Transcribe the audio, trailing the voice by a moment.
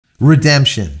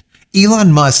redemption,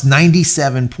 Elon Musk's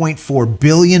 $97.4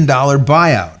 billion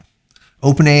buyout.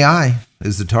 OpenAI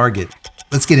is the target.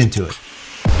 Let's get into it.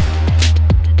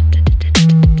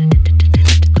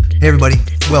 Hey everybody,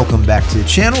 welcome back to the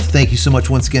channel. Thank you so much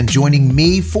once again joining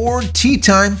me for tea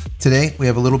time. Today we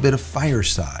have a little bit of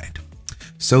fireside.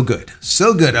 So good,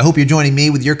 so good. I hope you're joining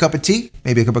me with your cup of tea,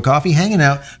 maybe a cup of coffee, hanging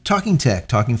out, talking tech,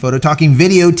 talking photo, talking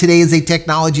video. Today is a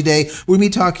technology day. We're gonna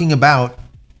be talking about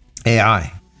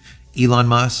AI. Elon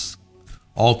Musk,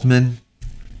 Altman.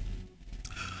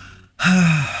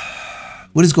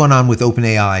 What is going on with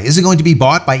OpenAI? Is it going to be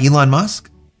bought by Elon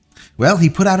Musk? Well, he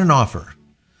put out an offer.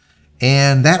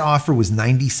 And that offer was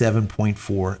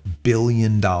 $97.4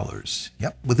 billion.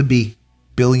 Yep, with a B,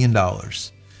 billion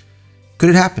dollars. Could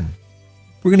it happen?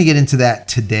 We're going to get into that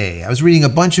today. I was reading a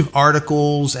bunch of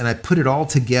articles and I put it all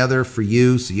together for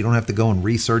you so you don't have to go and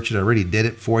research it. I already did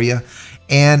it for you.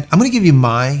 And I'm going to give you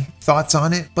my thoughts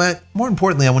on it, but more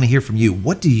importantly, I want to hear from you.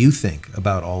 What do you think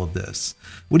about all of this?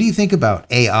 What do you think about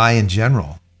AI in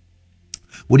general?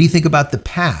 What do you think about the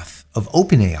path of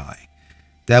OpenAI?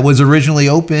 That was originally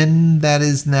open, that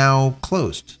is now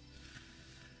closed.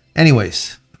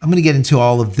 Anyways, I'm going to get into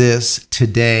all of this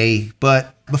today,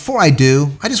 but before I do,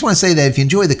 I just want to say that if you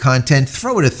enjoy the content,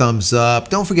 throw it a thumbs up.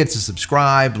 Don't forget to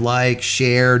subscribe, like,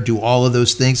 share, do all of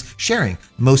those things. Sharing,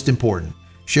 most important.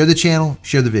 Share the channel,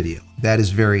 share the video. That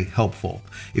is very helpful.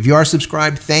 If you are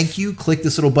subscribed, thank you. Click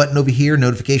this little button over here,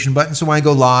 notification button, so when I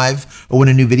go live or when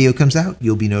a new video comes out,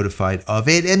 you'll be notified of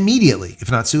it immediately,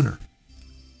 if not sooner,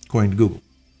 according to Google.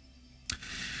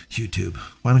 YouTube,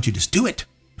 why don't you just do it?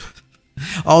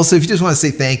 Also, if you just want to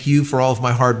say thank you for all of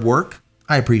my hard work,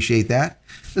 I appreciate that.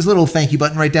 There's a little thank you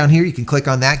button right down here. You can click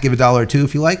on that, give $1 or $2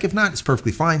 if you like. If not, it's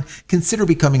perfectly fine. Consider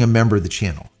becoming a member of the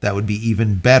channel. That would be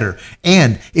even better.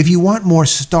 And if you want more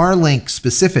Starlink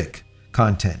specific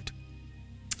content,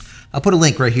 I'll put a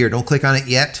link right here. Don't click on it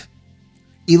yet.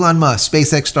 Elon Musk,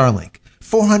 SpaceX Starlink,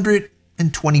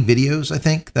 420 videos, I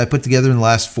think, that I put together in the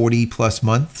last 40 plus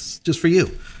months just for you.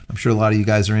 I'm sure a lot of you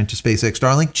guys are into SpaceX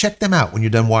Starlink. Check them out when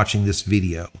you're done watching this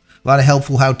video. A lot of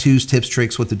helpful how-tos, tips,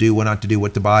 tricks, what to do, what not to do,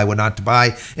 what to buy, what not to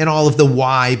buy, and all of the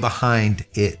why behind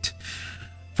it.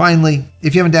 Finally,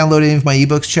 if you haven't downloaded any of my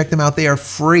ebooks, check them out. They are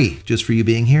free just for you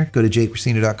being here. Go to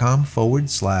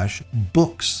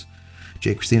JCristina.com/books.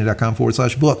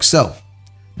 JCristina.com/books. So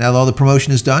now that all the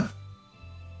promotion is done,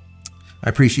 I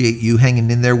appreciate you hanging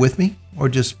in there with me or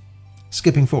just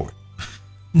skipping forward.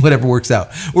 Whatever works out.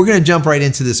 We're going to jump right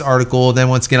into this article. Then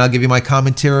once again, I'll give you my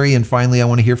commentary. And finally, I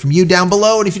want to hear from you down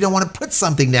below. And if you don't want to put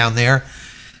something down there,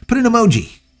 put an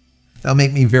emoji. That'll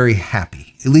make me very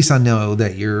happy. At least I know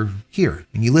that you're here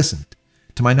and you listened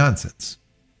to my nonsense.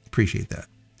 Appreciate that.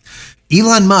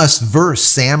 Elon Musk versus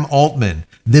Sam Altman,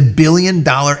 the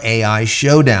billion-dollar AI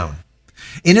showdown.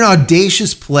 In an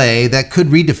audacious play that could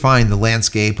redefine the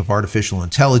landscape of artificial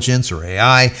intelligence, or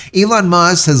AI, Elon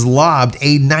Musk has lobbed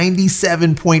a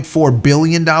 $97.4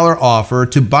 billion offer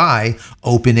to buy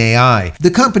OpenAI,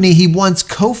 the company he once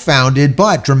co-founded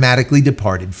but dramatically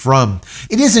departed from.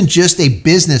 It isn't just a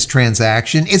business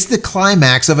transaction, it's the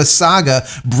climax of a saga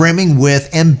brimming with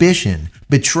ambition,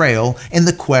 betrayal, and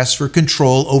the quest for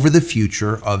control over the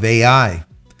future of AI.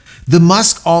 The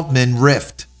Musk-Altman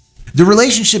rift. The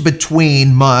relationship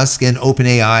between Musk and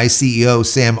OpenAI CEO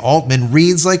Sam Altman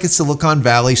reads like a Silicon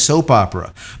Valley soap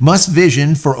opera. Musk's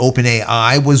vision for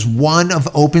OpenAI was one of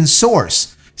open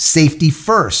source, safety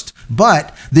first,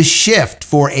 but the shift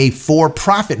for a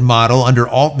for-profit model under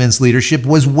Altman's leadership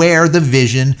was where the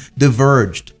vision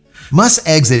diverged. Musk's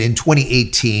exit in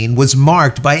 2018 was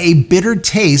marked by a bitter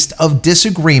taste of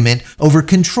disagreement over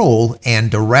control and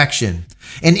direction.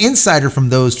 An insider from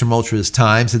those tumultuous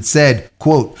times had said,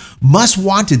 quote, Musk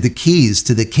wanted the keys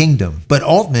to the kingdom, but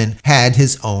Altman had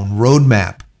his own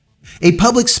roadmap. A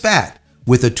public spat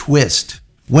with a twist.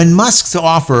 When Musk's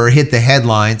offer hit the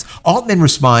headlines, Altman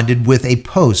responded with a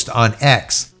post on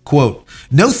X, quote,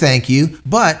 no thank you,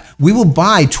 but we will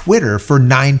buy Twitter for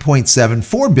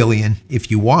 $9.74 billion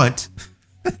if you want.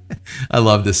 I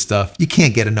love this stuff. You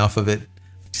can't get enough of it.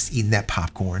 Just eating that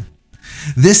popcorn.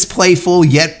 This playful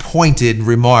yet pointed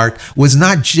remark was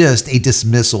not just a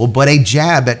dismissal, but a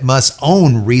jab at Musk's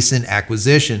own recent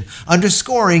acquisition,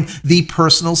 underscoring the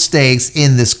personal stakes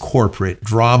in this corporate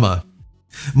drama.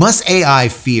 Musk's AI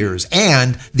fears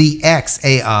and the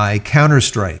XAI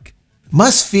counterstrike.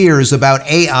 Musk's fears about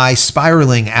AI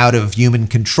spiraling out of human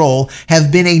control have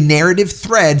been a narrative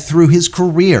thread through his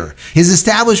career. His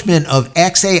establishment of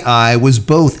XAI was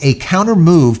both a counter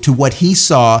move to what he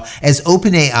saw as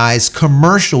OpenAI's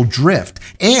commercial drift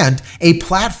and a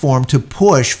platform to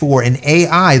push for an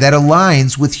AI that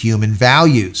aligns with human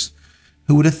values.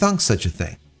 Who would have thunk such a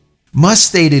thing? Musk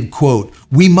stated, quote,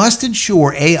 "We must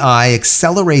ensure AI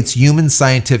accelerates human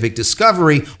scientific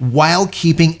discovery while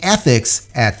keeping ethics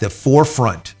at the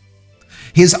forefront."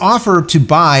 His offer to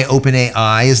buy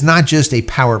OpenAI is not just a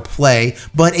power play,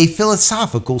 but a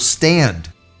philosophical stand.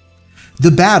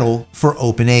 The battle for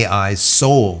OpenAI's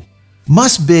soul.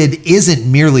 Musk's bid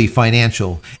isn't merely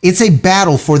financial. It's a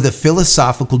battle for the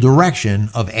philosophical direction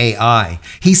of AI.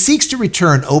 He seeks to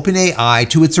return OpenAI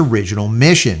to its original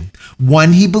mission,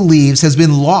 one he believes has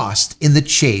been lost in the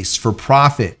chase for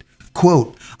profit.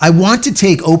 Quote, "I want to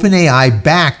take OpenAI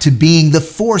back to being the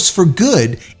force for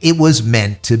good it was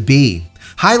meant to be,"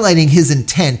 highlighting his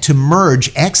intent to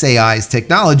merge xAI's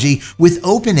technology with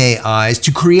OpenAI's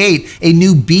to create a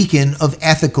new beacon of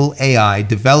ethical AI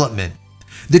development.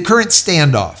 The current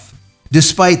standoff.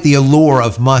 Despite the allure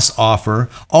of Musk's offer,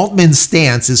 Altman's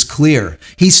stance is clear.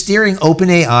 He's steering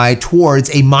OpenAI towards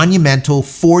a monumental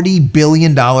 $40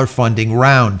 billion funding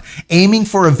round, aiming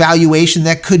for a valuation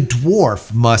that could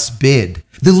dwarf Musk's bid.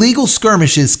 The legal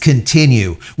skirmishes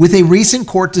continue, with a recent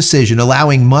court decision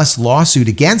allowing Musk's lawsuit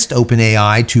against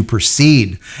OpenAI to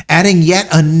proceed, adding yet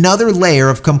another layer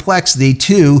of complexity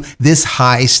to this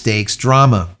high-stakes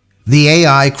drama. The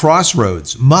AI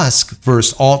crossroads, Musk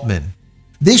versus Altman.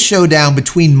 This showdown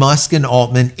between Musk and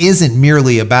Altman isn't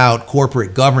merely about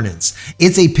corporate governance.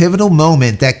 It's a pivotal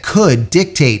moment that could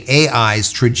dictate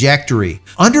AI's trajectory.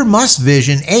 Under Musk's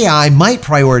vision, AI might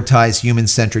prioritize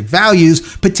human-centric values,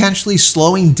 potentially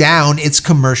slowing down its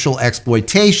commercial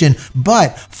exploitation,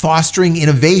 but fostering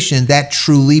innovation that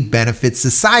truly benefits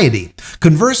society.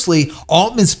 Conversely,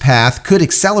 Altman's path could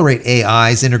accelerate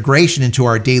AI's integration into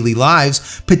our daily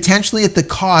lives, potentially at the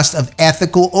cost of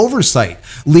ethical oversight,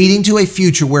 leading to a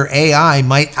future where AI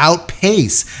might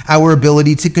outpace our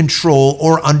ability to control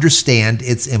or understand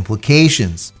its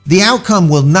implications. The outcome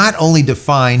will not only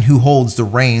define who holds the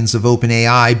reins of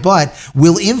OpenAI, but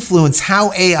will influence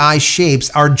how AI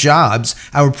shapes our jobs,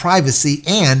 our privacy,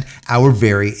 and our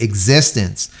very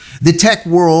existence. The tech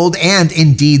world, and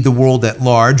indeed the world at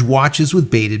large, watches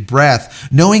with bated breath,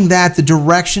 knowing that the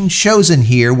direction chosen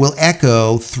here will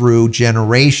echo through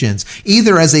generations,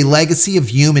 either as a legacy of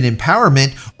human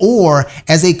empowerment or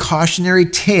as a cautionary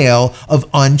tale of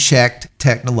unchecked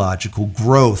technological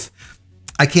growth.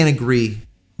 I can't agree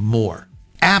more.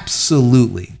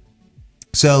 Absolutely.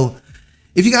 So,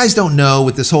 if you guys don't know,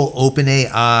 with this whole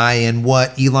OpenAI and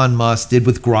what Elon Musk did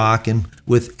with Grok and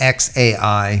with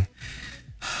xAI,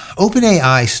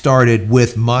 OpenAI started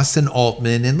with Musk and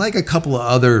Altman and like a couple of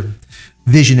other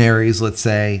visionaries, let's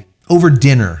say, over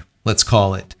dinner, let's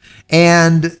call it.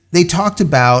 And they talked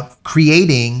about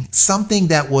creating something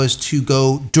that was to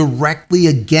go directly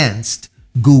against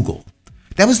Google.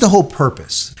 That was the whole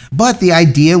purpose. But the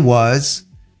idea was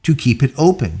to keep it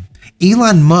open.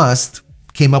 Elon Musk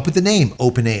came up with the name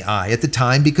OpenAI at the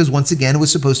time because, once again, it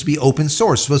was supposed to be open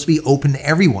source, supposed to be open to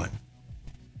everyone,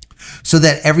 so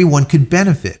that everyone could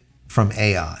benefit from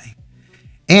AI.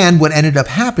 And what ended up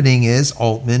happening is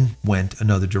Altman went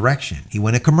another direction. He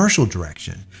went a commercial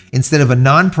direction. Instead of a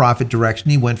nonprofit direction,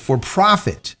 he went for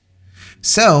profit.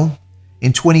 So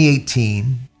in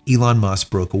 2018, Elon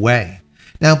Musk broke away.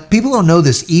 Now, people don't know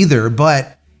this either,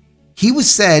 but he was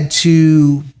said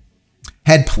to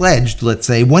had pledged, let's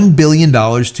say, $1 billion to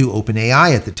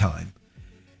OpenAI at the time.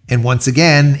 And once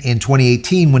again, in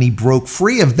 2018, when he broke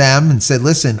free of them and said,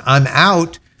 listen, I'm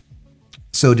out,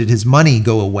 so did his money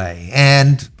go away.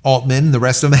 And Altman and the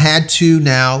rest of them had to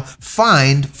now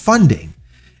find funding.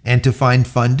 And to find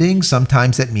funding,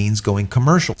 sometimes that means going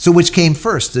commercial. So which came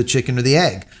first, the chicken or the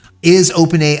egg? Is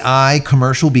OpenAI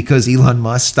commercial because Elon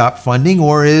Musk stopped funding,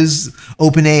 or is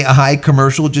OpenAI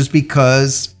commercial just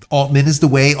because Altman is the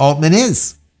way Altman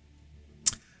is?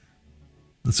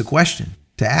 That's a question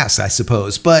to ask, I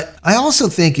suppose. But I also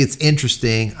think it's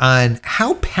interesting on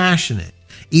how passionate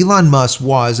Elon Musk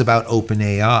was about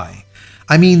OpenAI.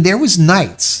 I mean, there was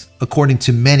nights, according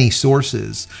to many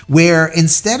sources, where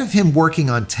instead of him working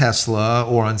on Tesla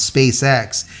or on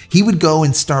SpaceX, he would go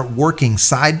and start working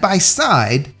side by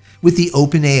side with the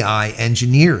OpenAI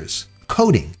engineers,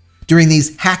 coding during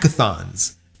these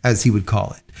hackathons, as he would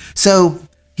call it. So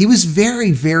he was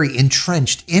very, very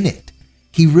entrenched in it.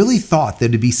 He really thought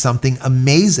there'd be something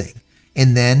amazing.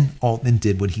 And then Altman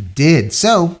did what he did.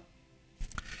 So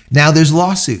now there's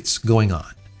lawsuits going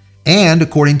on. And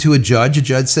according to a judge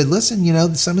said, listen, you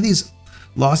know, some of these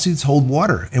lawsuits hold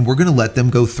water and we're going to let them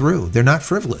go through. They're not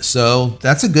frivolous. So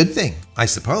that's a good thing, I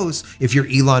suppose, if you're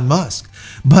Elon Musk.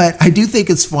 But I do think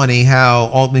it's funny how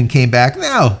Altman came back.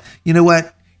 Now, you know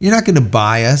what? You're not going to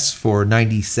buy us for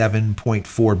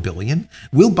 $97.4 billion.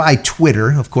 We'll buy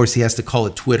Twitter. Of course, he has to call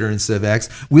it Twitter instead of X.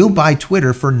 We'll buy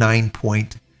Twitter for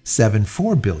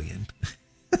 $9.74 billion.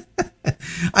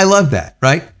 I love that,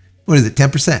 right? What is it,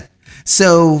 10%?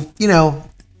 So, you know,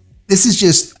 this is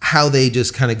just how they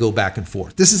just kind of go back and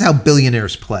forth. This is how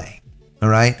billionaires play, all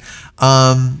right?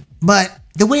 But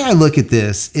the way I look at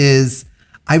this is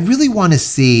I really want to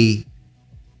see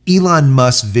Elon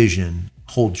Musk's vision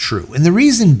hold true. And the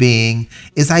reason being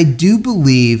is I do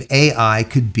believe AI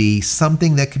could be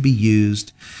something that could be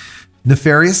used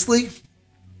nefariously,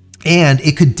 and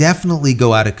it could definitely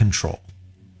go out of control.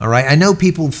 All right. I know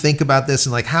people think about this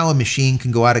and like how a machine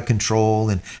can go out of control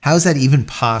and how is that even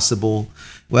possible?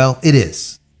 Well, it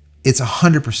is. It's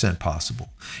 100% possible.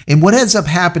 And what ends up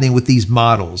happening with these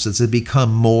models is they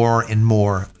become more and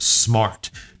more smart.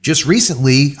 Just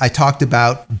recently, I talked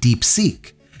about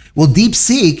DeepSeek. Well,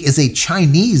 DeepSeek is a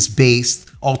Chinese-based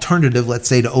alternative, let's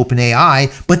say, to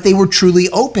OpenAI, but they were truly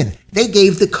open. They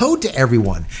gave the code to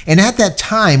everyone. And at that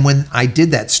time, when I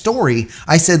did that story,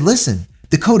 I said, listen,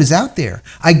 the code is out there.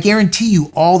 I guarantee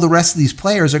you all the rest of these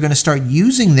players are going to start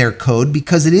using their code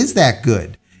because it is that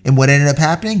good. And what ended up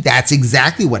happening? That's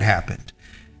exactly what happened.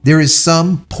 There is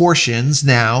some portions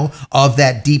now of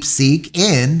that DeepSeek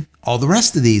in all the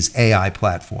rest of these AI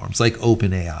platforms like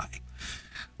OpenAI.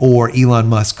 Or Elon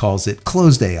Musk calls it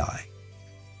closed AI.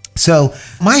 So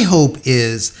my hope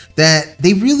is that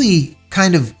they really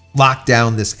kind of lock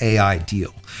down this AI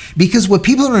deal. Because what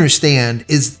people don't understand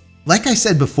is, like I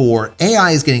said before,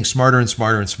 AI is getting smarter and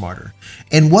smarter and smarter.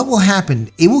 And what will happen,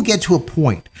 it will get to a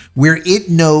point where it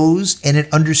knows and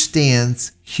it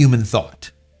understands human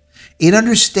thought. It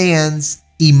understands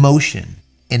emotion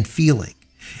and feeling.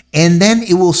 And then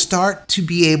it will start to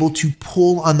be able to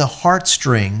pull on the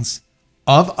heartstrings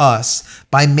of us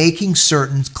by making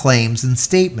certain claims and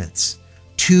statements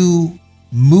to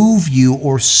move you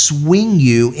or swing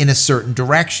you in a certain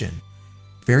direction,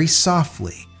 very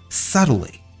softly,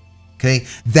 subtly. Okay,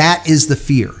 that is the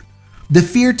fear. The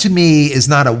fear to me is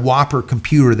not a whopper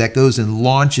computer that goes and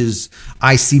launches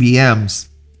ICBMs,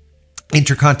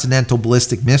 intercontinental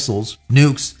ballistic missiles,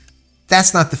 nukes.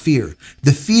 That's not the fear.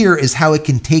 The fear is how it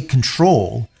can take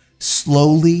control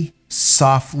slowly,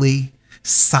 softly,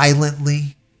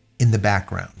 silently in the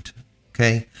background,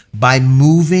 okay? By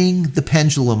moving the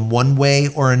pendulum one way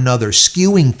or another,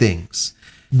 skewing things,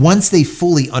 once they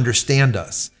fully understand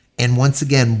us. And once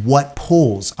again, what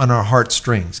pulls on our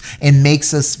heartstrings and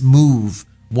makes us move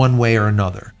one way or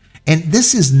another. And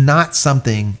this is not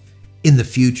something in the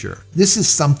future. This is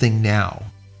something now.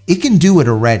 It can do it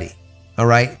already, all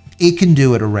right? It can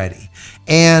do it already.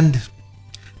 And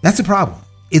that's a problem.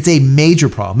 It's a major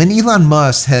problem. And Elon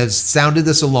Musk has sounded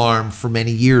this alarm for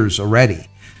many years already,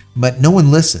 but no one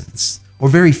listens, or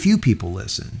very few people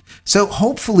listen. So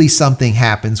hopefully something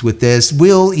happens with this.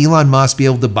 Will Elon Musk be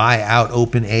able to buy out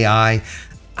OpenAI?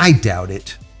 I doubt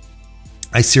it.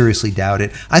 I seriously doubt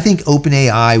it. I think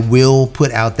OpenAI will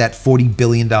put out that $40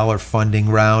 billion funding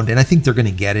round, and I think they're going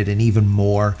to get it and even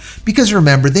more. Because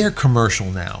remember, they're commercial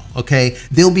now, okay?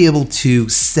 They'll be able to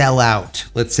sell out,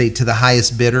 let's say, to the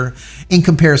highest bidder in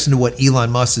comparison to what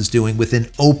Elon Musk is doing with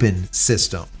an open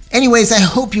system. Anyways, I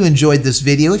hope you enjoyed this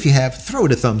video. If you have, throw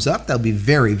it a thumbs up. That'll be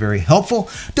very, very helpful.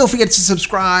 Don't forget to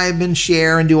subscribe and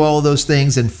share and do all of those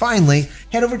things. And finally,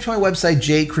 head over to my website,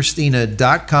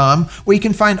 JCristina.com, where you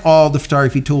can find all the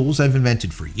photography tools I've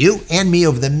invented for you and me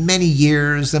over the many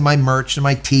years, and my merch and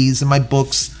my tees and my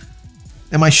books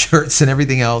and my shirts and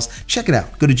everything else. Check it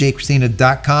out. Go to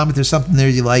JCristina.com. If there's something there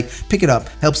you like, pick it up.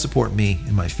 Help support me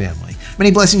and my family.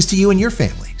 Many blessings to you and your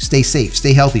family. Stay safe,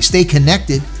 stay healthy, stay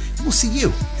connected. We'll see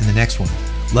you in the next one.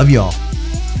 Love you all.